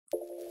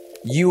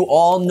You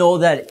all know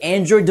that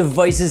Android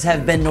devices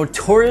have been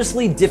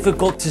notoriously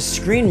difficult to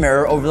screen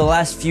mirror over the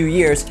last few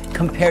years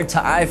compared to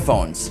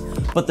iPhones.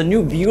 But the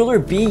new Beuler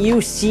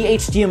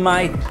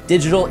BU-CHDMI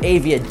digital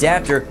AV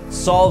adapter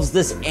solves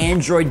this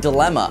Android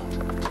dilemma.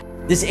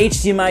 This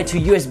HDMI to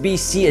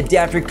USB-C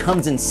adapter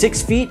comes in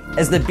 6 feet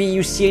as the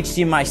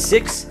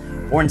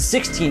BU-CHDMI6 or in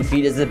 16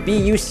 feet as the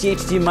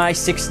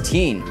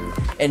BU-CHDMI16.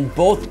 And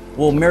both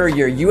will mirror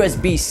your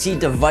USB-C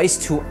device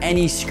to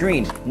any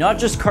screen, not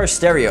just car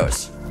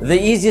stereos. The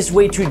easiest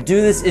way to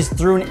do this is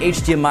through an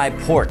HDMI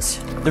port.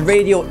 The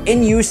radio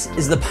in use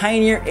is the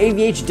Pioneer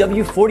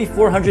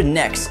AVHW4400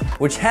 Next,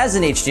 which has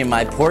an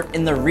HDMI port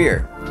in the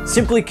rear.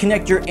 Simply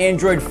connect your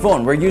Android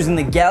phone. We're using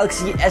the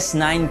Galaxy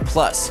S9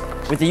 Plus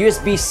with the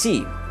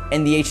USB-C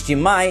and the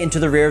HDMI into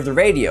the rear of the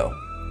radio.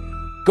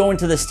 Go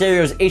into the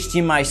stereo's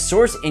HDMI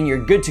source and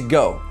you're good to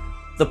go.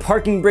 The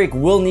parking brake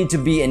will need to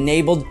be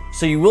enabled,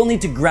 so you will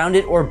need to ground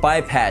it or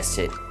bypass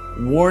it.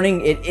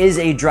 Warning, it is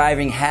a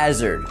driving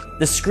hazard.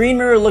 The screen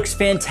mirror looks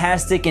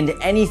fantastic and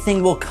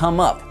anything will come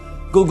up.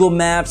 Google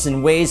Maps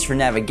and Waze for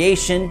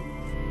navigation.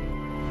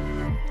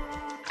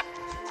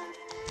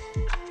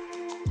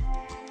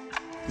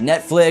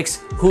 Netflix,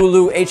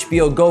 Hulu,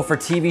 HBO Go for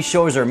TV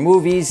shows or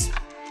movies.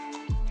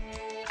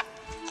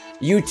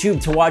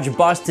 YouTube to watch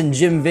Boston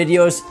Gym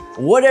videos.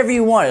 Whatever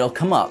you want, it'll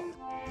come up.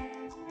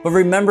 But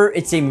remember,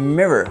 it's a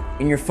mirror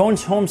and your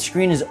phone's home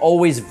screen is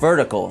always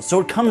vertical, so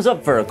it comes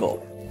up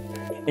vertical.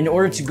 In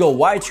order to go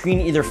widescreen,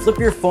 either flip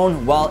your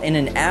phone while in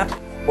an app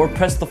or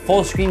press the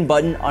full screen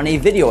button on a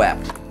video app,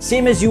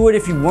 same as you would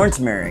if you weren't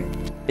mirroring.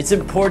 It's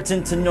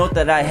important to note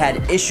that I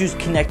had issues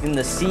connecting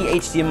the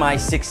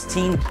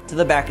CHDMI16 to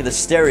the back of the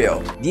stereo.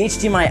 The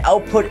HDMI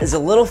output is a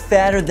little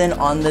fatter than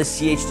on the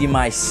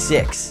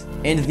CHDMI6,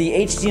 and the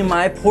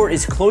HDMI port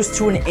is close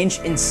to an inch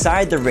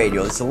inside the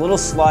radio. It's a little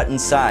slot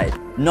inside.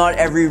 Not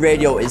every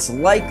radio is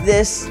like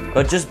this,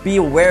 but just be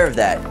aware of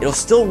that. It'll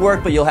still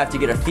work, but you'll have to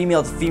get a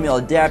female-to-female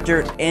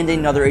adapter and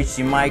another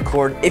HDMI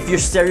cord if your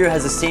stereo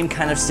has the same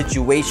kind of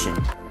situation.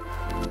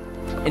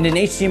 And an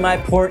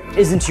HDMI port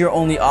isn't your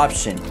only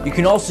option. You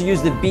can also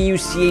use the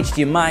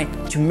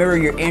BU-CHDMI to mirror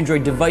your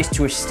Android device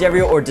to a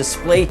stereo or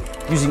display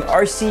using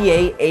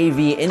RCA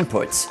AV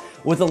inputs,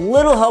 with a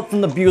little help from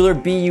the Beuler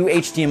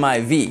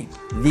BU-HDMIV.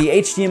 The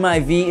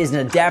HDMIV is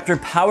an adapter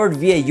powered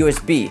via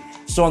USB,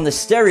 so on the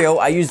stereo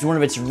I used one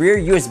of its rear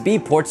USB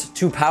ports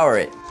to power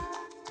it.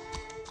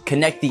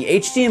 Connect the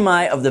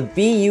HDMI of the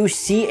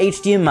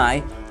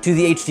BU-CHDMI to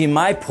the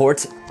HDMI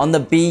port on the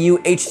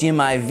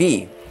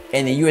BU-HDMIV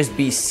and the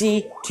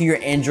USB-C to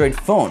your Android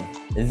phone.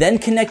 Then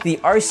connect the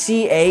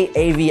RCA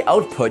AV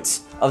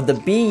outputs of the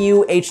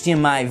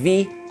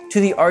BU-HDMIV to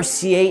the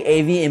RCA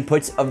AV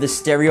inputs of the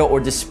stereo or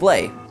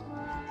display.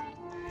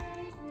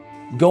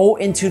 Go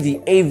into the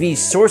AV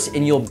source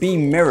and you'll be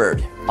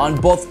mirrored. On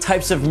both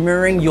types of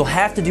mirroring, you'll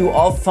have to do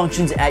all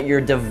functions at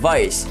your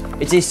device.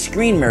 It's a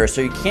screen mirror,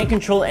 so you can't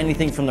control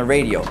anything from the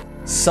radio.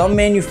 Some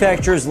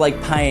manufacturers like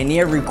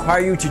Pioneer require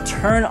you to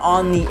turn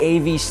on the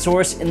AV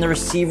source in the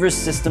receiver's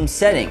system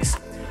settings.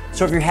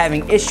 So if you're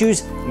having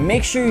issues,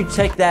 make sure you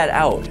check that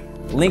out.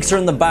 Links are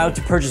in the bio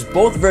to purchase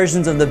both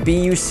versions of the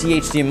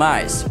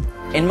BU-CHDMIs.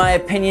 In my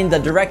opinion, the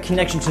direct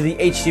connection to the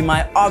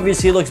HDMI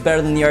obviously looks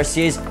better than the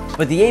RCA's,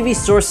 but the AV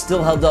source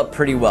still held up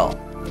pretty well.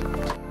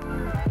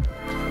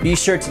 Be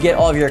sure to get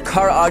all of your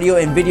car audio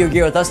and video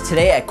gear with us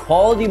today at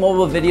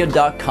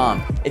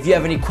qualitymobilevideo.com. If you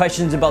have any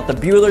questions about the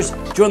Beulers,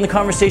 join the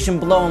conversation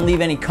below and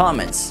leave any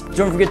comments.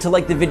 Don't forget to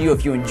like the video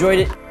if you enjoyed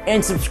it,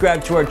 and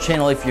subscribe to our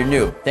channel if you're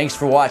new. Thanks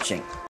for watching.